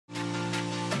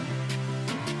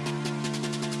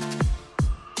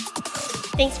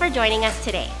Thanks for joining us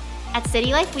today. At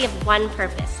City Life, we have one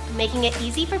purpose, making it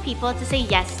easy for people to say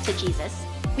yes to Jesus.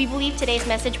 We believe today's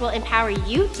message will empower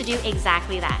you to do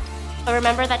exactly that. But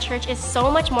remember that church is so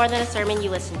much more than a sermon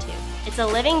you listen to. It's a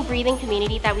living, breathing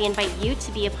community that we invite you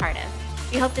to be a part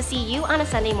of. We hope to see you on a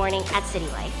Sunday morning at City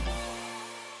Life.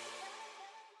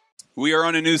 We are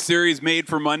on a new series, Made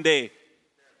for Monday.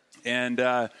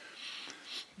 And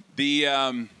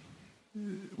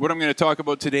what I'm going to talk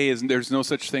about today is there's no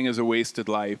such thing as a wasted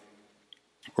life.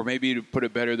 Or maybe to put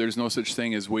it better, there's no such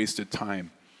thing as wasted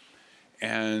time.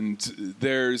 And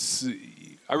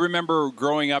I remember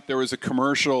growing up, there was a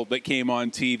commercial that came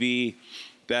on TV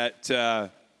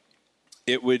that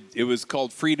it was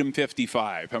called Freedom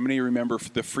 55. How many remember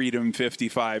the Freedom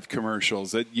 55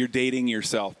 commercials? That you're dating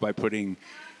yourself by putting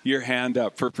your hand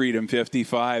up for Freedom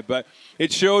 55. But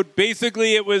it showed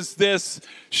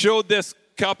this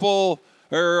couple,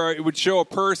 or it would show a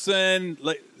person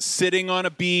like sitting on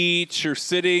a beach or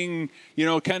sitting,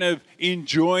 kind of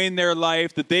enjoying their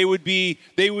life, that they would be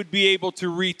able to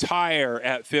retire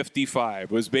at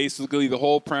 55 was basically the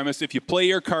whole premise. If you play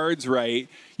your cards right,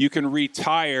 you can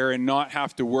retire and not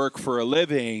have to work for a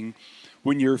living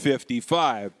when you're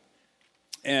 55.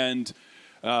 And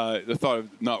the thought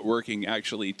of not working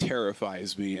actually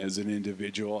terrifies me as an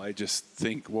individual. I just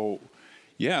think, well,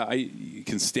 yeah, you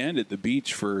can stand at the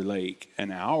beach for like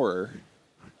an hour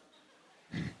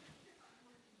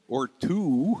or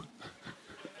two,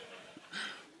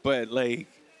 but like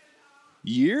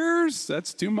years,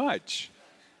 that's too much.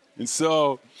 And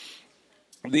so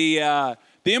the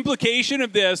implication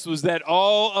of this was that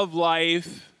all of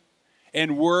life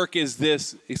and work is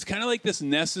it's kind of like this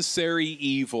necessary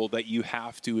evil that you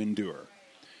have to endure.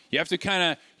 You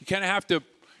kind of have to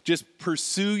just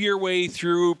pursue your way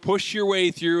through, push your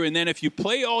way through, and then if you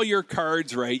play all your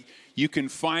cards right, you can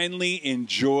finally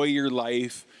enjoy your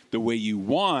life the way you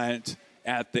want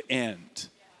at the end.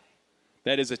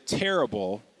 That is a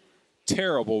terrible,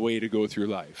 terrible way to go through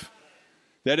life.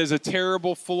 That is a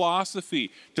terrible philosophy,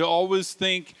 to always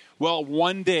think, well,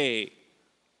 one day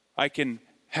I can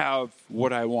have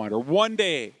what I want, or one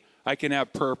day I can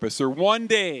have purpose, or one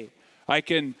day I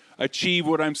can achieve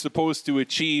what I'm supposed to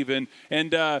achieve. And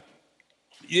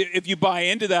if you buy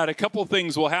into that, a couple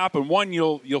things will happen. One,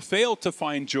 you'll fail to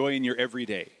find joy in your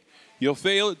everyday. You'll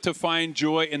fail to find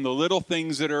joy in the little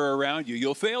things that are around you.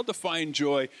 You'll fail to find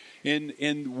joy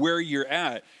in where you're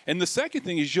at. And the second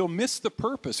thing is you'll miss the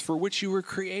purpose for which you were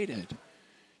created.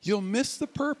 You'll miss the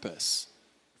purpose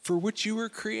for which you were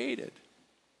created.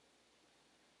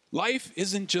 Life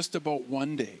isn't just about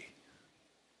one day.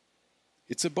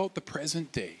 It's about the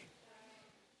present day.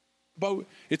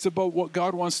 It's about what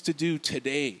God wants to do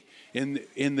today, in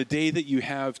the day that you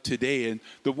have today. And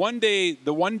the one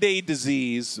day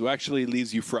disease actually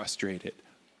leaves you frustrated.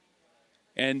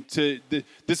 And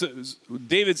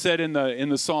David said in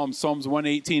the Psalms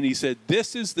 118, he said,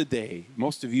 "This is the day."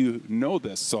 Most of you know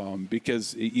this psalm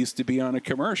because it used to be on a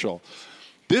commercial.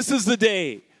 "This is the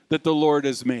day that the Lord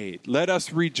has made. Let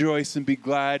us rejoice and be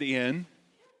glad in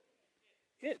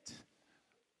it."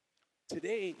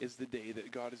 Today is the day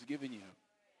that God has given you.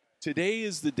 Today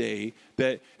is the day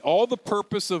that all the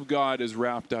purpose of God is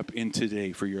wrapped up in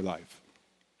today for your life.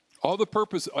 All the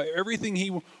purpose, everything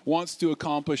He wants to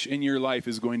accomplish in your life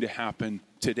is going to happen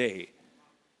today.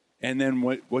 And then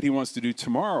what He wants to do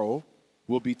tomorrow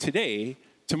will be today,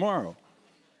 tomorrow.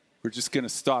 We're just going to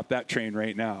stop that train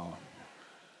right now.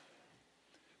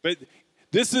 But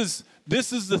this is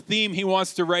the theme He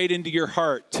wants to write into your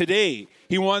heart today.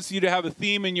 He wants you to have a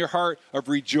theme in your heart of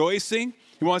rejoicing.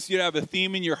 He wants you to have a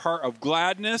theme in your heart of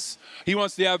gladness. He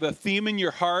wants you to have a theme in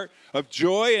your heart of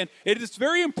joy. And it is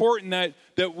very important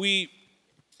that we,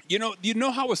 you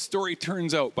know how a story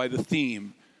turns out by the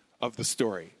theme of the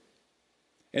story.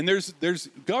 And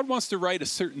God wants to write a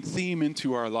certain theme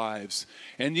into our lives.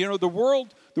 And the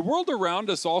world around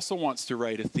us also wants to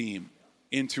write a theme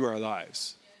into our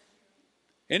lives.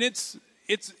 And it's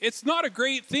not a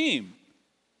great theme.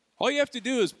 All you have to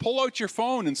do is pull out your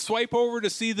phone and swipe over to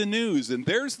see the news, and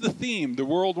there's the theme the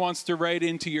world wants to write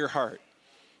into your heart.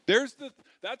 That's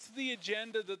the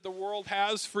agenda that the world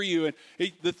has for you. And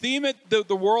the theme that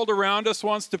the world around us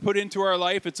wants to put into our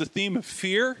life, it's a theme of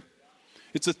fear.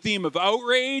 It's a theme of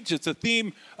outrage. It's a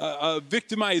theme of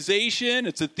victimization.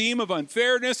 It's a theme of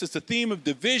unfairness. It's a theme of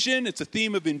division. It's a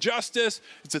theme of injustice.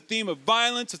 It's a theme of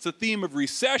violence. It's a theme of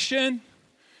recession.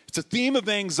 It's a theme of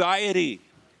anxiety.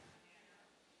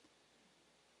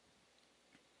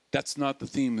 That's not the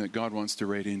theme that God wants to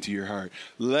write into your heart.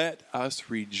 Let us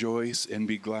rejoice and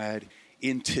be glad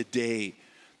in today.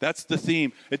 That's the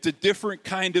theme. It's a different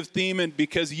kind of theme, and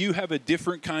because you have a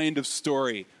different kind of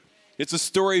story. It's a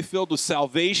story filled with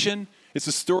salvation. It's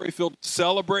a story filled with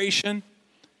celebration.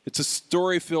 It's a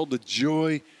story filled with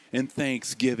joy and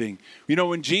thanksgiving. You know,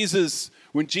 when Jesus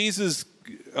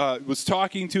was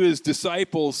talking to his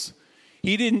disciples,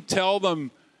 he didn't tell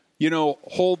them, you know,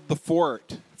 hold the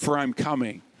fort, for I'm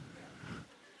coming.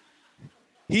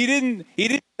 He didn't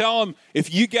tell them,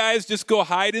 if you guys just go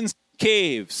hide in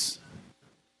caves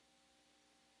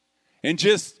and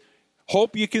just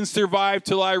hope you can survive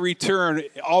till I return,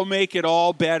 I'll make it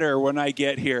all better when I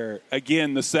get here.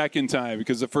 Again, the second time,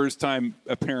 because the first time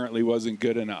apparently wasn't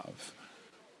good enough.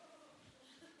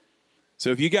 So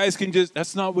if you guys can just,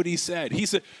 that's not what he said. He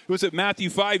said, it was at Matthew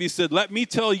 5, he said, let me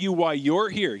tell you why you're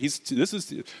here.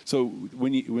 So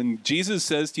when Jesus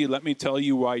says to you, let me tell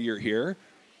you why you're here,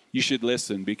 you should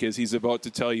listen, because he's about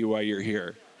to tell you why you're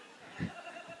here.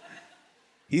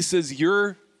 He says,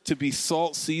 you're to be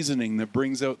salt seasoning that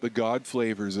brings out the God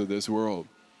flavors of this world.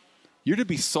 You're to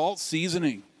be salt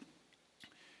seasoning.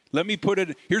 Let me put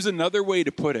it, here's another way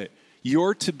to put it.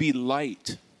 You're to be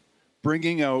light,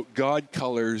 bringing out God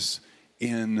colors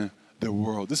in the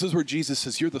world. This is where Jesus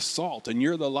says, you're the salt and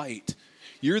you're the light.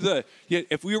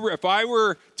 If I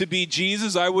were to be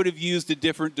Jesus, I would have used a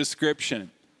different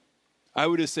description. I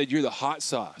would have said, you're the hot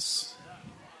sauce.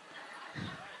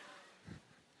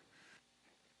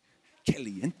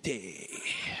 Caliente.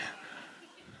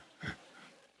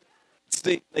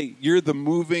 You're the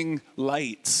moving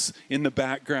lights in the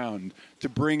background to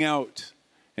bring out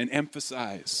and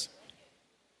emphasize.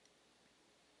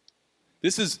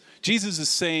 Jesus is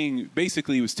saying,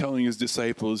 basically he was telling his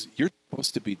disciples, you're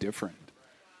supposed to be different.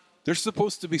 There's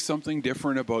supposed to be something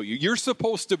different about you. You're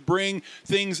supposed to bring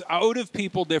things out of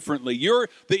people differently.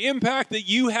 The impact that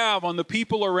you have on the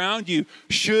people around you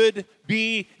should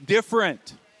be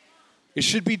different. It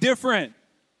should be different.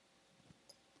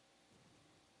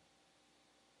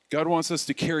 God wants us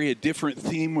to carry a different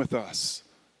theme with us.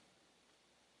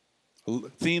 A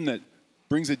theme that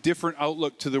brings a different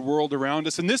outlook to the world around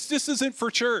us. And this isn't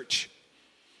for church.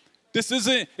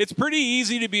 It's pretty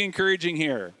easy to be encouraging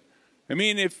here. I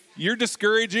mean, if you're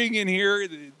discouraging in here,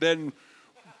 then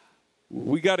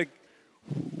we'll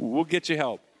get you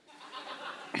help.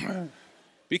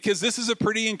 Because this is a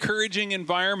pretty encouraging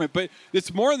environment. But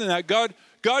it's more than that.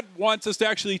 God wants us to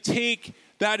actually take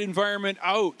that environment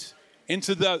out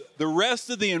into the rest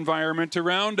of the environment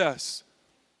around us.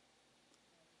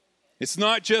 It's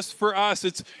not just for us.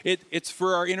 It's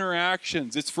for our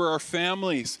interactions. It's for our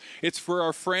families. It's for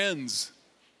our friends.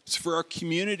 It's for our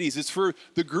communities. It's for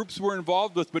the groups we're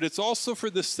involved with. But it's also for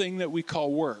this thing that we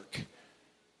call work.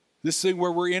 This thing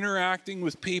where we're interacting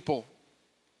with people.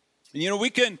 And, you know, we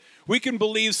can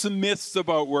believe some myths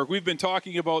about work. We've been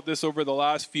talking about this over the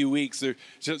last few weeks.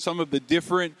 There's some of the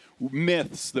different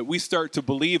myths that we start to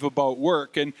believe about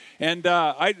work, and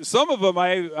some of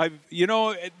them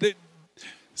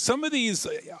some of these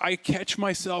I catch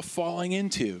myself falling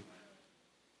into.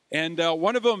 And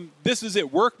one of them, this is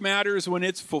it: work matters when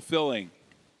it's fulfilling.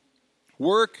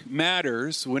 Work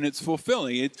matters when it's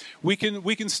fulfilling. We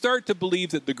can start to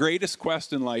believe that the greatest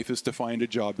quest in life is to find a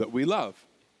job that we love.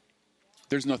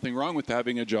 There's nothing wrong with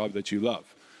having a job that you love.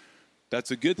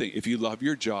 That's a good thing. If you love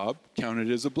your job, count it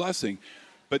as a blessing.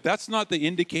 But that's not the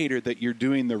indicator that you're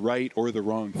doing the right or the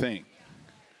wrong thing.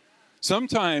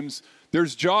 Sometimes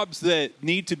there's jobs that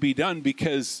need to be done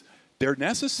because they're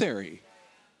necessary.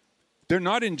 They're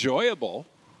not enjoyable.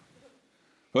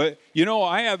 But, you know,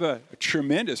 I have a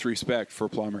tremendous respect for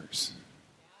plumbers.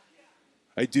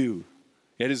 I do.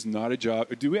 It is not a job.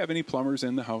 Do we have any plumbers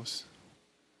in the house?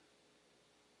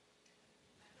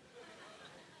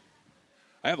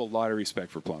 I have a lot of respect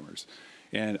for plumbers,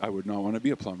 and I would not want to be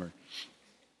a plumber.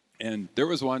 And there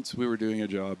was once we were doing a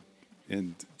job,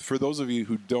 and for those of you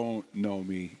who don't know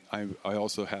me, I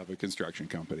also have a construction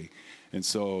company. And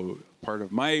so part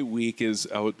of my week is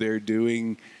out there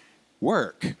doing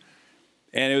work.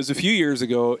 And it was a few years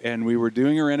ago, and we were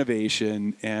doing a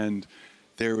renovation, and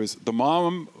there was the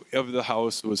mom of the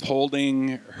house was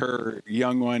holding her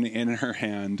young one in her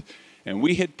hand. And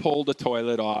we had pulled a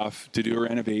toilet off to do a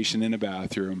renovation in a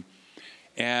bathroom.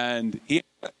 And he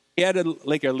had a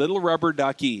little rubber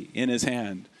ducky in his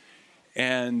hand.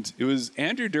 And it was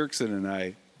Andrew Dirksen and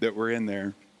I that were in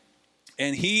there.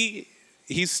 And he's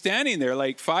standing there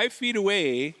like 5 feet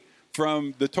away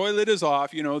from the toilet is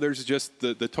off. You know, there's just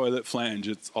the toilet flange.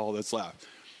 It's all that's left.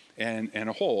 And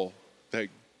a hole.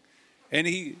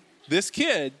 This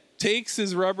kid takes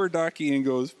his rubber ducky and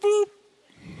goes, boop.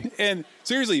 And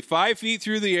seriously, 5 feet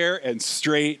through the air and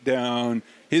straight down.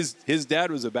 His dad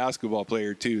was a basketball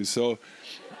player too, so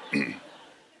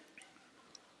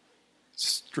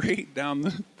straight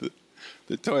down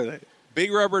the toilet.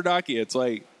 Big rubber ducky. It's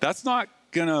like, that's not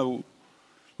going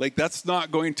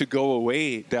to go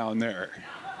away down there.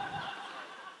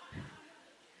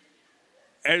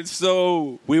 And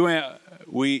so we went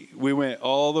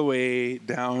all the way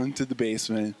down to the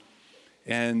basement,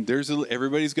 and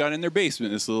everybody's got in their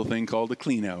basement this little thing called a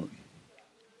clean out.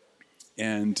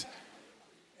 And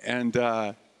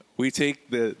we take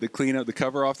the clean out, the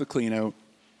cover off the clean out,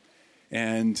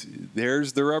 and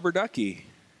there's the rubber ducky.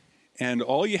 And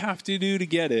all you have to do to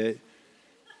get it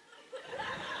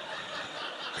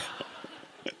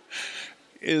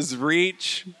is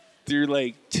reach through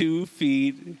like 2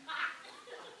 feet.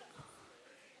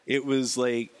 It was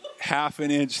like half an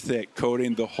inch thick,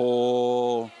 coating the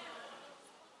whole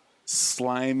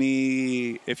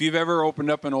slimy. If you've ever opened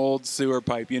up an old sewer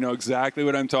pipe, you know exactly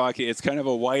what I'm talking. It's kind of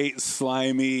a white,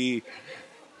 slimy.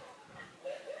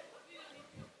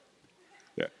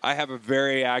 I have a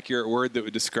very accurate word that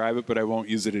would describe it, but I won't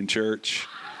use it in church.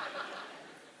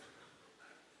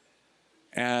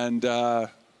 And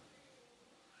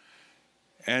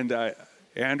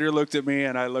Andrew looked at me,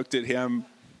 and I looked at him,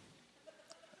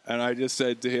 and I just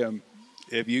said to him,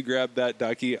 if you grab that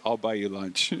ducky, I'll buy you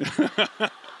lunch.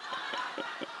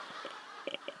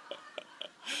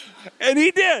 And he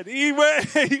did. He went.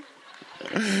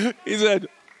 He said,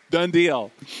 done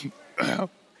deal.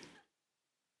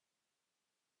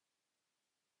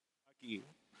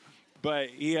 But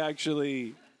he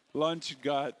actually, lunch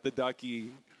got the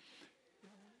ducky.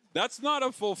 That's not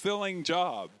a fulfilling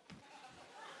job.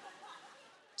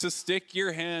 To stick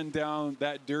your hand down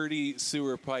that dirty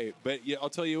sewer pipe. But yeah,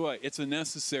 I'll tell you what, it's a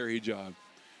necessary job.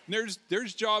 And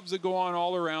there's jobs that go on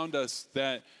all around us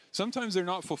that sometimes they're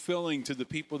not fulfilling to the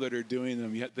people that are doing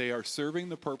them, yet they are serving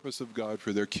the purpose of God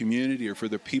for their community or for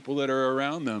the people that are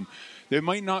around them. They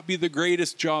might not be the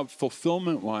greatest job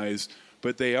fulfillment-wise,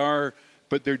 but they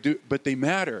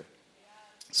matter.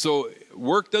 So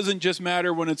work doesn't just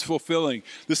matter when it's fulfilling.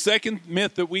 The second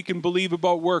myth that we can believe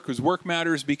about work is work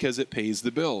matters because it pays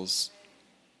the bills.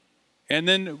 And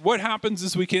then what happens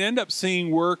is we can end up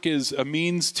seeing work as a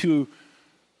means to,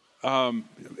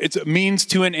 it's a means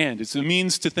to an end. It's a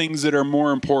means to things that are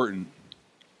more important.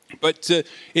 But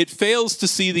it fails to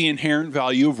see the inherent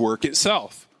value of work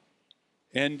itself.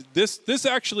 And this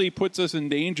actually puts us in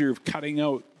danger of cutting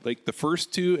out like the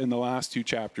first 2 and the last 2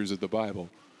 chapters of the Bible,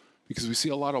 because we see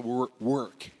a lot of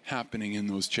work happening in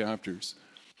those chapters.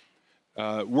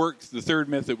 The third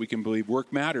myth that we can believe,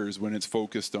 work matters when it's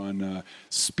focused on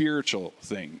spiritual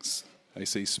things. I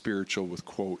say spiritual with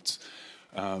quotes.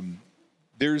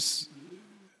 There's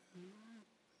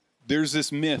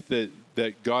this myth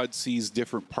that God sees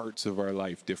different parts of our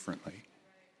life differently.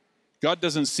 God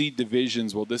doesn't see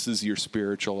divisions, well, this is your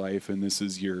spiritual life and this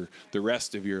is the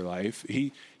rest of your life.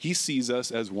 He sees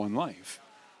us as one life.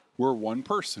 We're one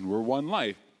person. We're one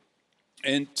life.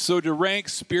 And so to rank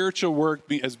spiritual work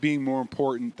as being more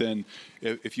important than,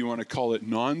 if you want to call it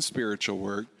non-spiritual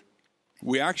work,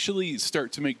 we actually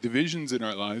start to make divisions in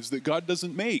our lives that God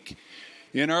doesn't make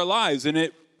in our lives.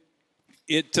 And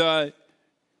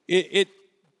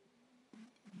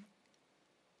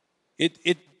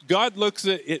God looks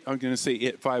at it. I'm going to say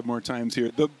it 5 more times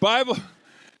here. The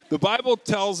Bible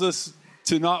tells us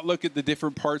to not look at the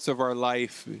different parts of our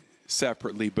life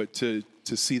separately, but to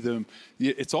see them.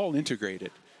 It's all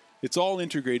integrated. It's all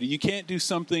integrated. You can't do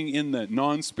something in the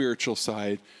non-spiritual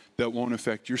side that won't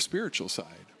affect your spiritual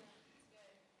side.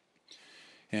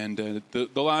 And the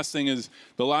last thing is,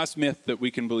 the last myth that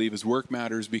we can believe is work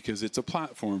matters because it's a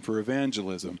platform for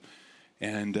evangelism.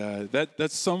 And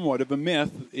that's somewhat of a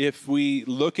myth if we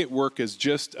look at work as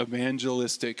just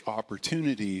evangelistic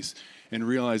opportunities and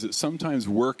realize that sometimes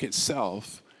work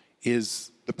itself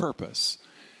is the purpose.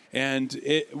 And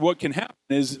what can happen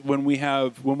is when we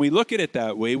look at it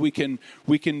that way, we can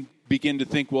begin to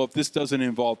think, well, if this doesn't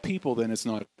involve people, then it's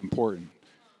not important.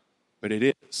 But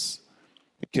it is.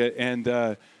 Okay, and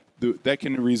that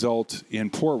can result in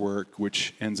poor work,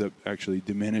 which ends up actually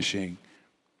diminishing,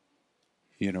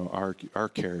 our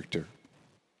character.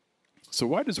 So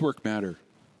why does work matter?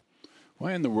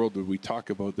 Why in the world would we talk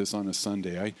about this on a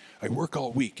Sunday? I work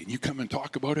all week, and you come and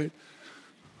talk about it?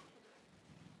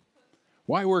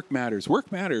 Why work matters?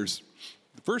 Work matters.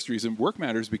 The first reason work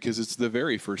matters because it's the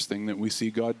very first thing that we see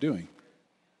God doing.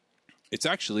 It's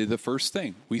actually the first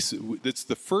thing. It's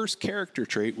the first character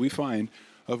trait we find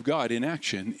of God in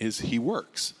action is He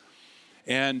works.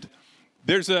 And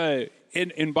there's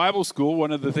in Bible school,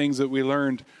 one of the things that we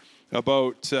learned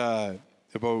about the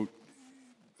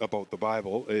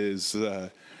Bible is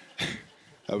that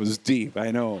was deep.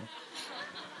 I know.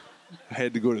 I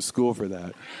had to go to school for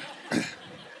that.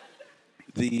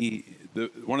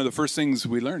 one of the first things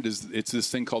we learned is it's this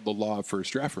thing called the law of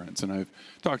first reference. And I've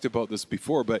talked about this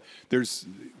before, but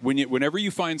whenever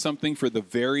you find something for the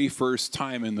very first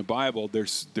time in the Bible,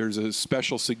 there's a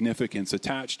special significance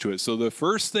attached to it. So the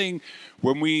first thing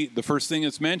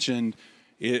that's mentioned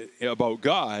about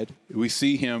God, we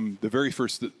see him, the very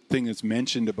first thing that's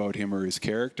mentioned about him or his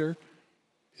character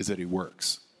is that he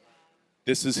works.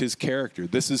 This is his character.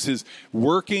 This is his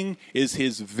working, is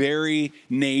his very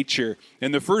nature.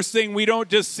 And the first thing, we don't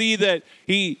just see that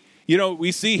we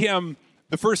see him,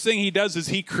 the first thing he does is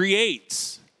he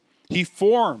creates. He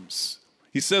forms.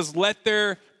 He says, let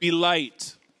there be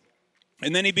light.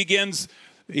 And then he begins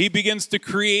to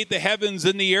create the heavens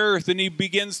and the earth, and he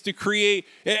begins to create,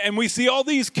 and we see all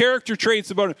these character traits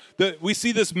about him. We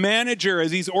see this manager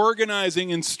as he's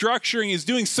organizing and structuring, he's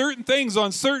doing certain things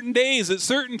on certain days at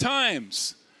certain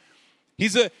times.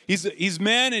 He's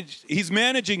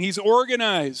managing, he's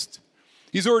organized.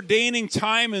 He's ordaining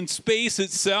time and space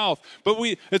itself. But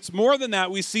it's more than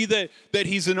that. We see that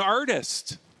he's an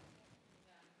artist.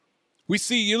 We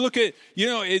see, you look at,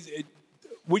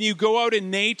 when you go out in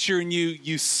nature and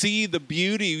you see the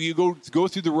beauty, you go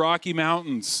through the Rocky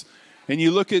Mountains and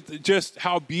you look at just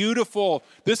how beautiful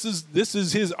this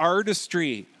is his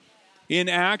artistry in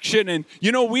action. And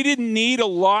we didn't need a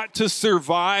lot to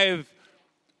survive.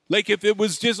 Like if it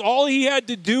was just all he had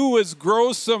to do was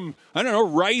grow some,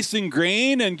 rice and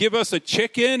grain and give us a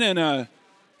chicken and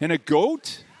a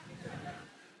goat.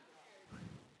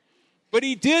 But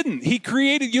he didn't. He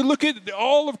created, you look at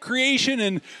all of creation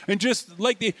and just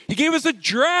like he gave us a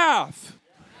giraffe.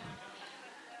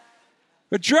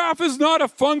 A giraffe is not a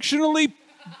functionally...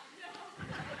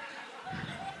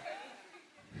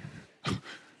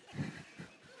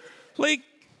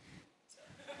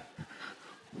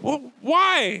 Well,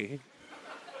 why?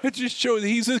 It just shows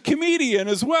he's a comedian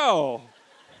as well.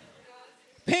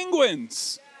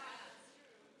 Penguins.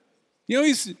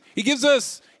 He gives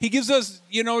us,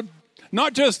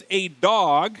 not just a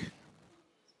dog,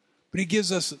 but he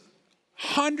gives us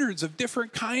hundreds of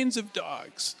different kinds of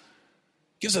dogs.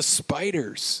 He gives us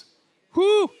spiders.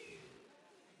 Whoo!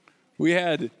 We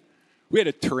had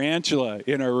a tarantula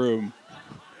in our room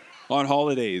on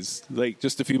holidays, like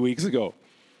just a few weeks ago.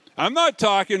 I'm not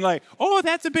talking like, oh,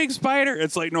 that's a big spider.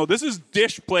 It's like, no, this is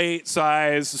dish plate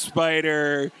size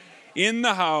spider in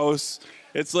the house.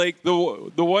 It's like the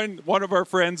one of our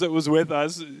friends that was with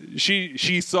us,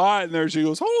 she saw it and there she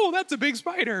goes, oh, that's a big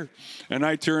spider. And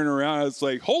I turn around, it's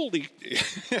like, holy,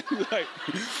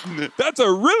 that's a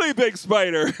really big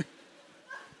spider.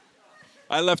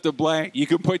 I left a blank. You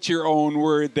can put your own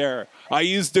word there. I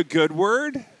used a good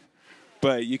word,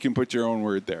 but you can put your own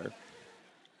word there.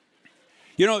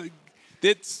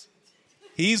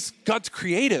 God's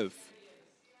creative.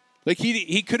 Like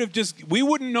he could have we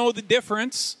wouldn't know the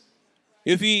difference.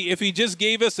 If he just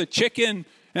gave us a chicken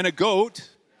and a goat,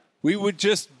 we would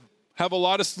just have a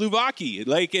lot of Slovakia.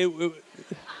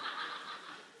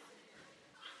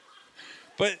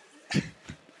 But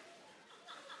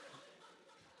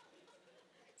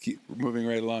keep moving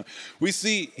right along. We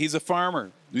see he's a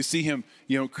farmer. We see him,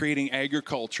 creating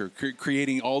agriculture,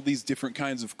 creating all these different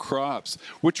kinds of crops,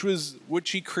 which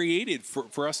he created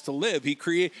for us to live. He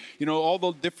created, all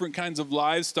the different kinds of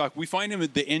livestock. We find him as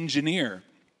the engineer.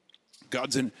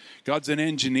 God's an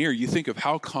engineer. You think of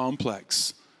how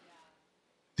complex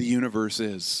the universe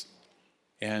is.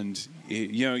 And,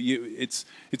 it's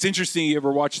interesting. You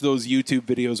ever watch those YouTube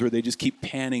videos where they just keep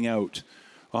panning out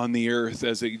on the earth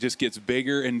as it just gets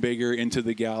bigger and bigger into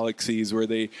the galaxies, where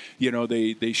they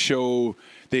show,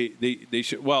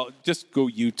 well, just go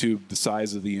YouTube the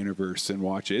size of the universe and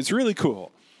watch it. It's really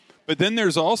cool. But then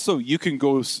there's also, you can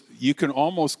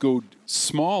almost go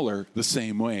smaller the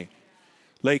same way.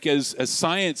 Like as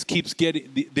science keeps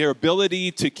getting their ability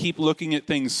to keep looking at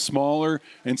things smaller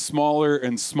and smaller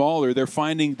and smaller, they're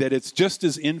finding that it's just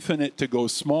as infinite to go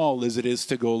small as it is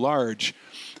to go large.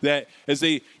 That as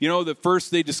they, first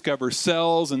they discover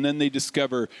cells, and then they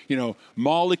discover,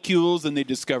 molecules, and they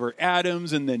discover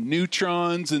atoms, and then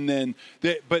neutrons, and then,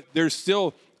 but there's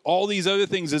still all these other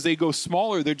things. As they go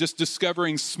smaller, they're just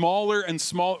discovering smaller and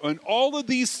smaller, and all of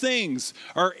these things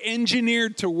are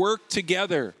engineered to work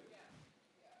together.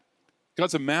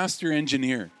 God's a master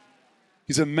engineer.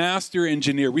 He's a master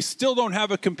engineer. We still don't have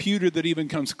a computer that even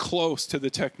comes close to the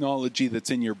technology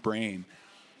that's in your brain.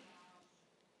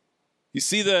 You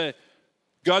see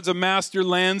God's a master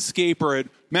landscaper, a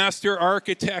master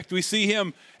architect. We see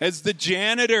him as the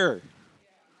janitor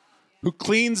who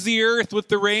cleans the earth with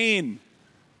the rain.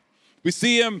 We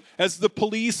see him as the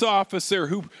police officer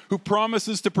who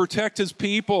promises to protect his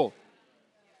people.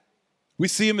 We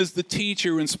see him as the teacher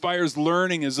who inspires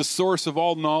learning, as the source of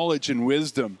all knowledge and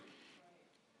wisdom.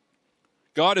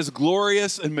 God is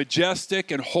glorious and majestic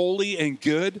and holy and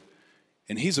good,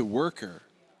 and he's a worker.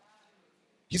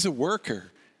 He's a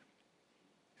worker.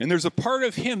 And there's a part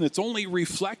of him that's only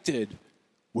reflected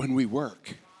when we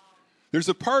work. There's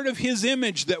a part of his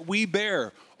image that we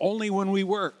bear only when we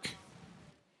work.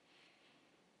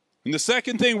 And the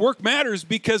second thing, work matters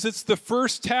because it's the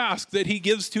first task that he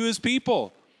gives to his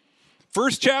people.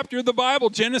 First chapter of the Bible,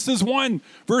 Genesis 1,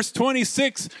 verse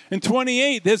 26 and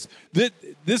 28. This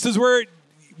is where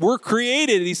we're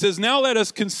created. He says, now let us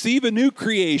conceive a new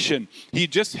creation. He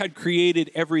just had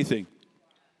created everything.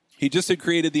 He just had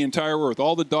created the entire earth.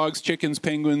 All the dogs, chickens,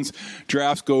 penguins,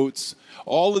 giraffes, goats.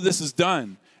 All of this is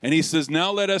done. And he says,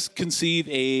 now let us conceive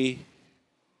a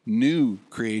new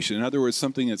creation. In other words,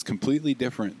 something that's completely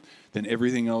different than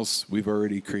everything else we've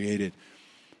already created.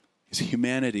 It's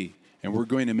humanity. And we're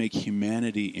going to make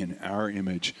humanity in our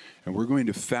image. And we're going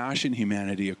to fashion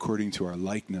humanity according to our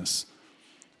likeness.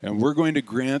 And we're going to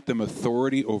grant them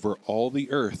authority over all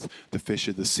the earth, the fish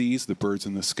of the seas, the birds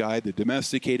in the sky, the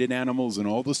domesticated animals, and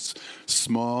all the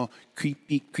small,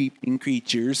 creeping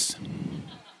creatures,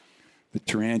 the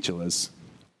tarantulas.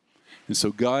 And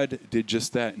so God did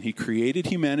just that. And he created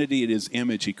humanity in his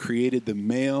image. He created the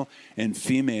male and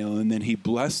female. And then he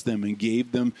blessed them and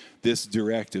gave them this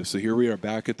directive. So here we are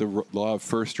back at the law of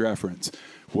first reference.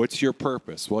 What's your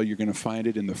purpose? Well, you're going to find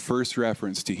it in the first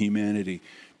reference to humanity.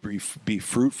 Be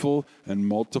fruitful and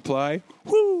multiply.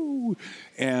 Woo!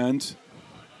 And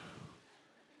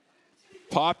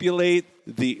populate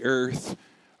the earth.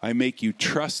 I make you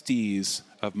trustees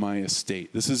of my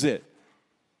estate. This is it.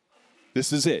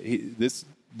 This is it.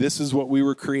 This is what we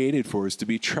were created for, is to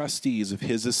be trustees of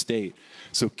his estate.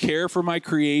 So care for my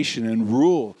creation and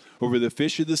rule over the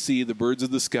fish of the sea, the birds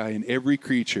of the sky, and every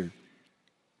creature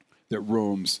that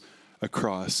roams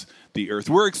across the earth.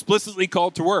 We're explicitly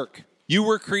called to work. You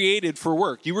were created for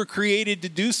work. You were created to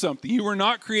do something. You were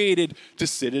not created to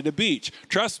sit at a beach.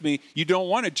 Trust me, you don't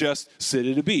want to just sit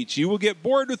at a beach. You will get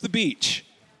bored with the beach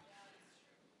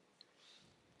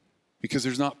because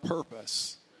there's not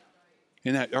purpose.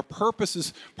 And that our purpose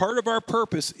is, part of our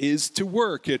purpose is to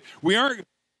work. We aren't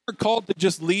called to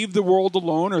just leave the world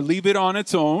alone or leave it on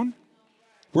its own.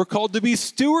 We're called to be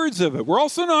stewards of it. We're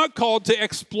also not called to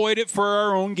exploit it for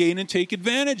our own gain and take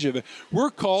advantage of it. We're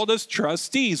called as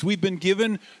trustees. We've been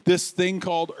given this thing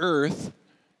called earth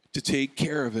to take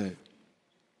care of it.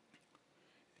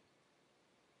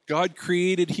 God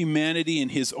created humanity in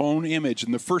his own image.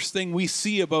 And the first thing we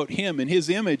see about him in his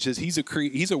image is he's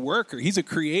a worker. He's a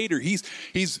creator. He's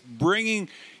putting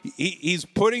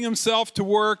himself to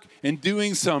work and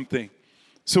doing something.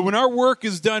 So when our work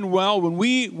is done well, when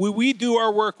we do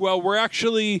our work well, we're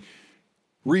actually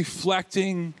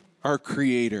reflecting our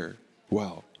creator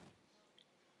well.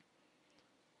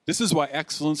 This is why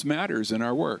excellence matters in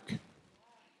our work.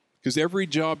 Because every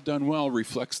job done well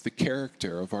reflects the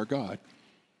character of our God.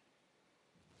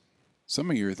 Some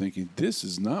of you are thinking, this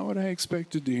is not what I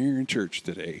expected to hear in church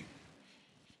today.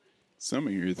 Some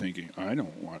of you are thinking, I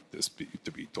don't want this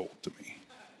to be told to me.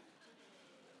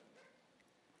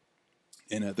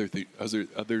 And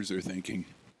others are thinking,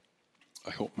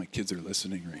 I hope my kids are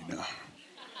listening right now.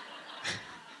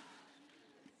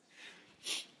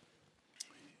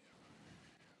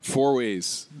 4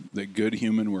 ways that good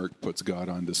human work puts God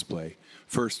on display.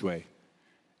 First way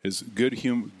is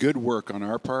good work on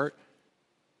our part.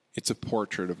 It's a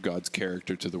portrait of God's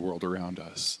character to the world around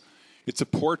us. It's a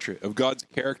portrait of God's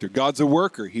character. God's a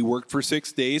worker. He worked for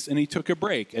 6 days and he took a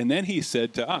break. And then he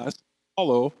said to us,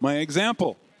 follow my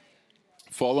example.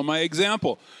 Follow my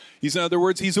example. In other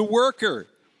words, he's a worker.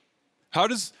 How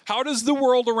does the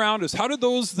world around us, how do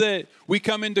those that we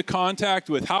come into contact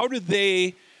with, how do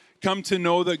they come to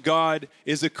know that God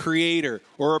is a creator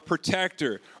or a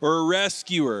protector or a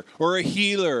rescuer or a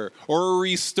healer or a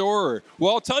restorer?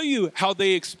 Well, I'll tell you how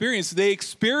they experience it. They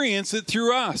experience it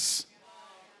through us.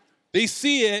 They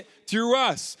see it through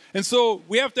us. And so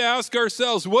we have to ask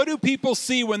ourselves, what do people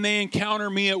see when they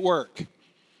encounter me at work?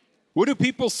 What do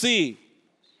people see?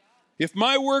 If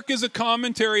my work is a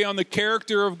commentary on the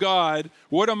character of God,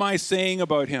 what am I saying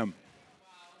about him?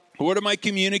 What am I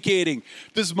communicating?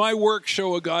 Does my work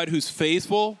show a God who's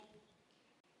faithful?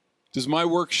 Does my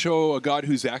work show a God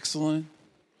who's excellent?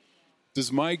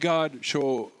 Does my work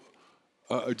show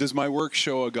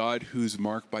a God who's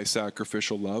marked by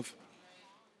sacrificial love?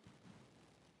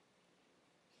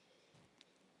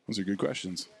 Those are good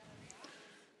questions.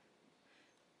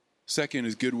 Second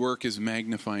is good work is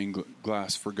magnifying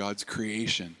glass for God's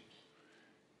creation.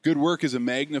 Good work is a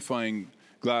magnifying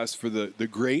glass for the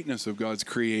greatness of God's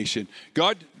creation.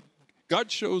 God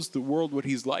shows the world what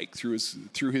he's like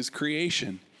through his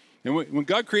creation. And when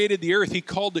God created the earth, he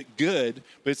called it good,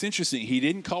 but it's interesting, he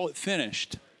didn't call it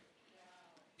finished.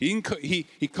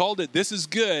 He called it, this is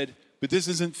good, but this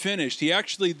isn't finished. He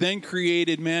actually then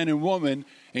created man and woman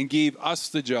and gave us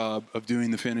the job of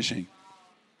doing the finishing.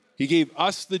 He gave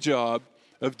us the job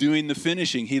of doing the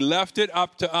finishing. He left it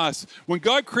up to us. When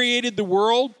God created the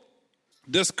world,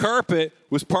 this carpet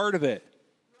was part of it.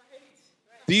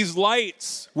 These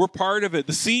lights were part of it.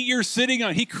 The seat you're sitting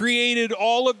on, he created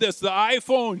all of this. The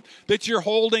iPhone that you're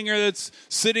holding or that's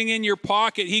sitting in your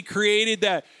pocket, he created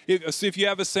that. If you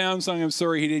have a Samsung, I'm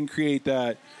sorry he didn't create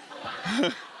that.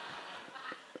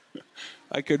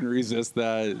 I couldn't resist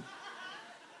that.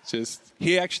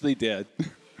 He actually did.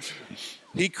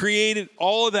 He created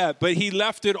all of that, but he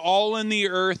left it all in the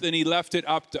earth and he left it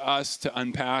up to us to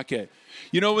unpack it.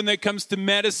 You know, when it comes to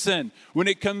medicine, when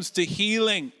it comes to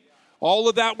healing, all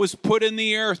of that was put in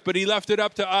the earth, but he left it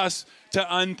up to us to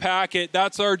unpack it.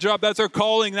 That's our job. That's our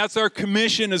calling. That's our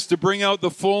commission, is to bring out the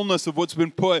fullness of what's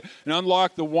been put and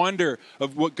unlock the wonder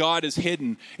of what God has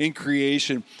hidden in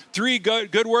creation. 3,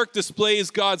 good work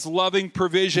displays God's loving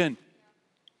provision.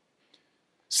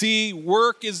 See,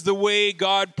 work is the way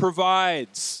God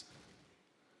provides.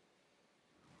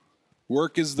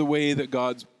 Work is the way that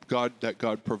God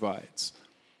provides.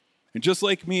 And just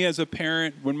like me as a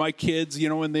parent, when my kids,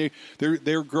 when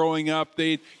they're growing up,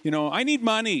 I need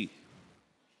money.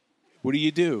 What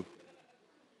do?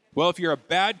 Well, if you're a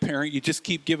bad parent, you just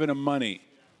keep giving them money.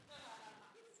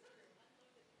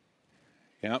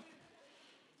 Yep.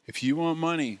 If you want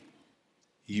money,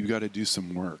 you've got to do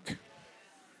some work.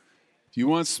 If you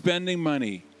want spending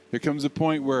money, there comes a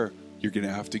point where you're going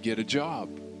to have to get a job.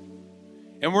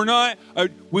 And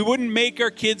we wouldn't make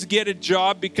our kids get a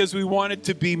job because we wanted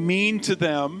to be mean to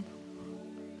them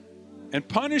and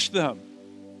punish them.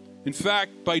 In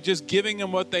fact, by just giving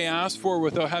them what they asked for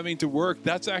without having to work,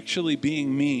 that's actually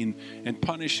being mean and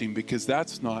punishing, because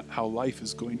that's not how life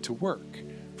is going to work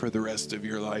for the rest of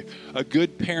your life. A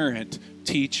good parent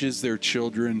teaches their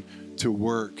children to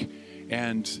work,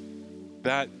 and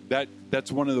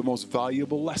that's one of the most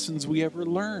valuable lessons we ever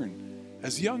learn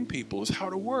as young people, is how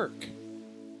to work.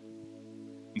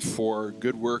 And 4,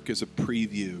 good work is a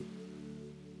preview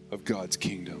of God's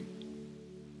kingdom.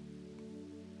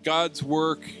 God's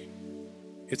work,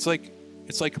 it's like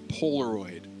a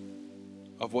Polaroid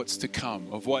of what's to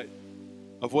come, of what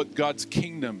God's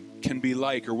kingdom can be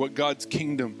like, or what God's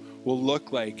kingdom will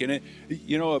look like. And a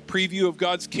preview of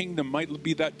God's kingdom might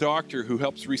be that doctor who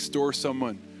helps restore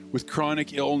someone with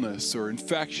chronic illness or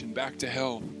infection back to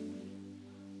health.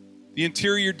 The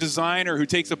interior designer who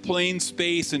takes a plain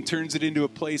space and turns it into a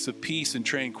place of peace and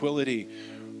tranquility,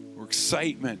 or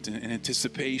excitement and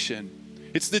anticipation.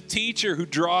 It's the teacher who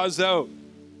draws out,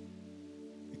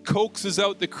 coaxes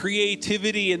out the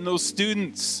creativity in those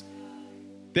students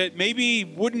that maybe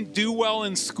wouldn't do well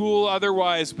in school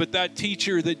otherwise, but that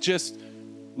teacher that just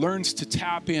learns to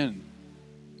tap in,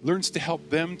 learns to help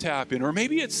them tap in. Or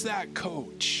maybe it's that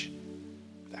coach,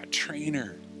 that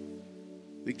trainer,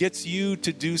 that gets you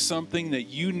to do something that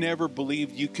you never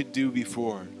believed you could do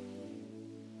before.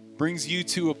 Brings you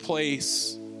to a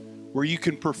place where you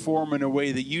can perform in a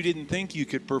way that you didn't think you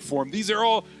could perform. These are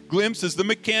all glimpses. The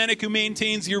mechanic who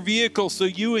maintains your vehicle so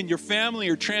you and your family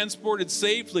are transported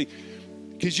safely,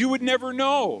 because you would never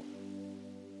know.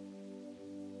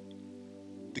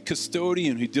 The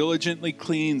custodian who diligently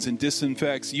cleans and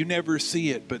disinfects, you never see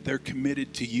it, but they're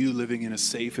committed to you living in a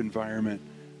safe environment.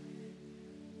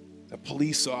 A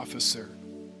police officer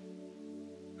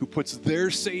who puts their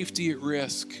safety at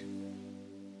risk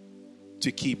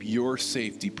to keep your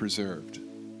safety preserved.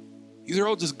 These are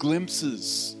all just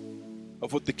glimpses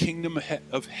of what the kingdom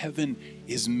of heaven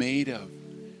is made of.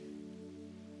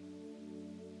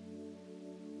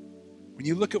 When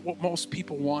you look at what most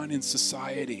people want in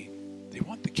society, they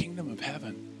want the kingdom of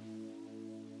heaven.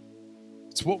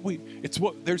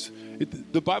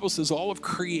 The Bible says all of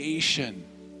creation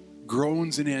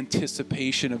groans in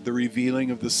anticipation of the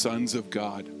revealing of the sons of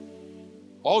God.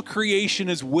 All creation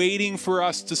is waiting for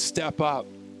us to step up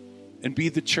and be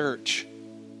the church,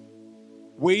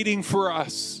 waiting for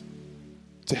us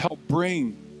to help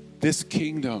bring this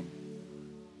kingdom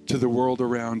to the world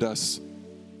around us.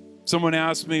 Someone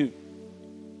asked me,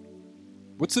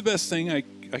 what's the best thing I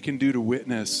can do to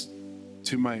witness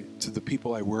to the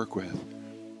people I work with?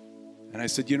 And I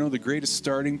said, the greatest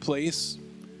starting place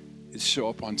is show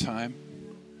up on time,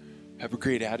 have a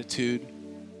great attitude,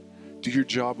 do your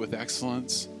job with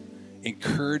excellence,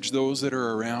 encourage those that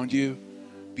are around you,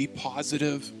 be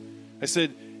positive. I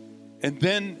said, and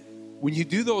then when you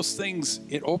do those things,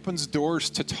 it opens doors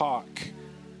to talk.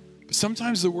 But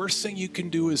sometimes the worst thing you can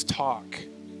do is talk.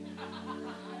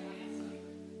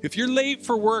 If you're late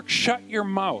for work, shut your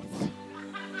mouth.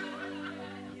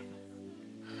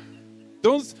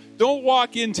 Don't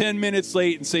walk in 10 minutes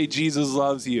late and say Jesus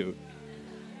loves you.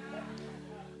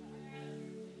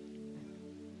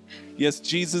 Yes,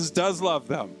 Jesus does love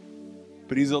them,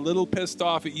 but he's a little pissed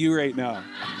off at you right now.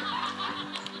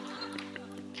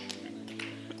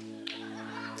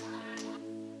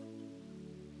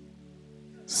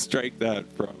 Strike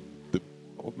that from the...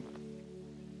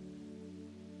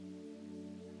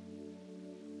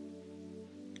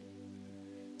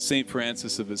 St.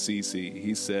 Francis of Assisi,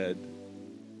 he said,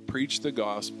 preach the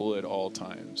gospel at all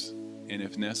times, and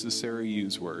if necessary,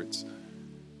 use words.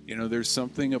 You know, there's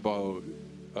something about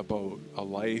a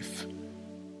life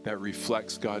that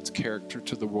reflects God's character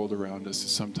to the world around us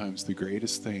is sometimes the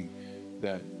greatest thing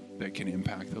that can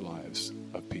impact the lives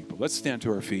of people. Let's stand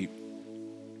to our feet.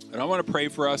 And I want to pray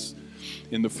for us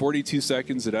in the 42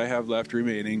 seconds that I have left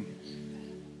remaining.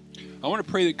 I want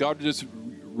to pray that God would just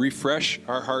refresh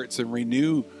our hearts and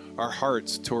renew our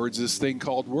hearts towards this thing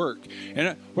called work.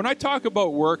 And when I talk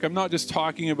about work, I'm not just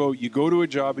talking about you go to a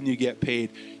job and you get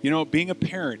paid. You know, being a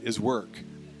parent is work.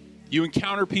 You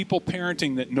encounter people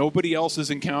parenting that nobody else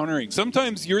is encountering.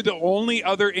 Sometimes you're the only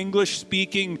other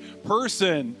English-speaking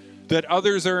person that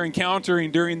others are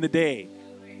encountering during the day.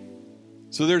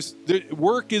 So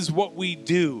work is what we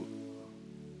do.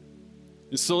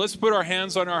 And so let's put our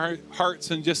hands on our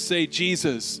hearts and just say,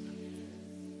 Jesus,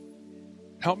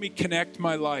 help me connect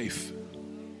my life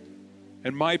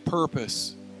and my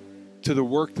purpose to the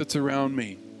work that's around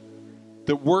me,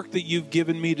 the work that you've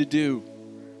given me to do,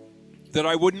 that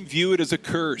I wouldn't view it as a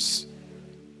curse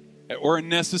or a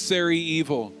necessary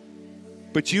evil,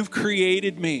 but you've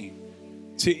created me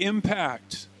to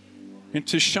impact and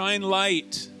to shine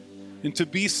light and to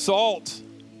be salt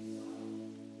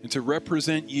and to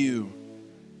represent you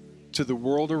to the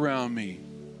world around me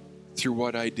through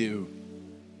what I do.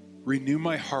 Renew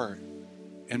my heart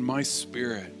and my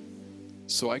spirit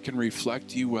so I can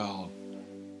reflect you well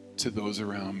to those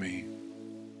around me.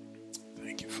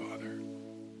 Thank you, Father.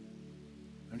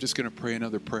 I'm just going to pray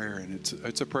another prayer, and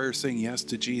it's a prayer saying yes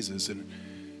to Jesus and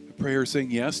a prayer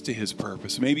saying yes to his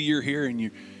purpose. Maybe you're here and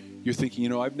you're thinking, you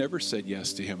know, I've never said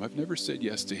yes to him. I've never said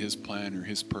yes to his plan or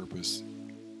his purpose.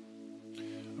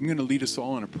 I'm going to lead us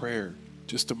all in a prayer,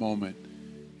 just a moment,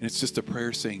 and it's just a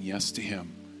prayer saying yes to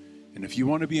him. And if you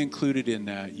want to be included in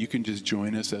that, you can just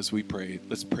join us as we pray.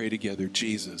 Let's pray together.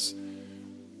 Jesus,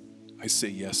 I say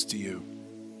yes to you.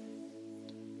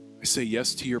 I say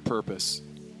yes to your purpose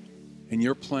and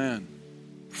your plan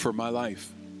for my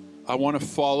life. I want to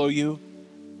follow you.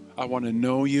 I want to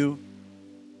know you.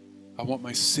 I want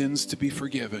my sins to be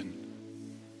forgiven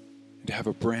and to have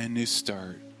a brand new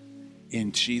start.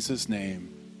 In Jesus'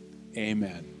 name,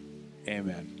 amen.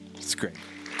 Amen. It's great.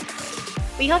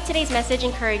 We hope today's message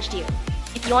encouraged you.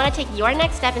 If you want to take your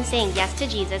next step in saying yes to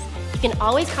Jesus, you can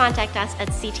always contact us at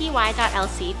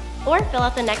cty.lc or fill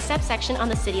out the next step section on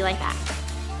the City Life app.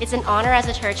 It's an honor as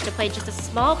a church to play just a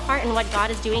small part in what God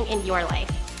is doing in your life.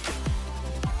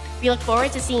 We look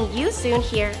forward to seeing you soon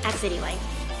here at City Life.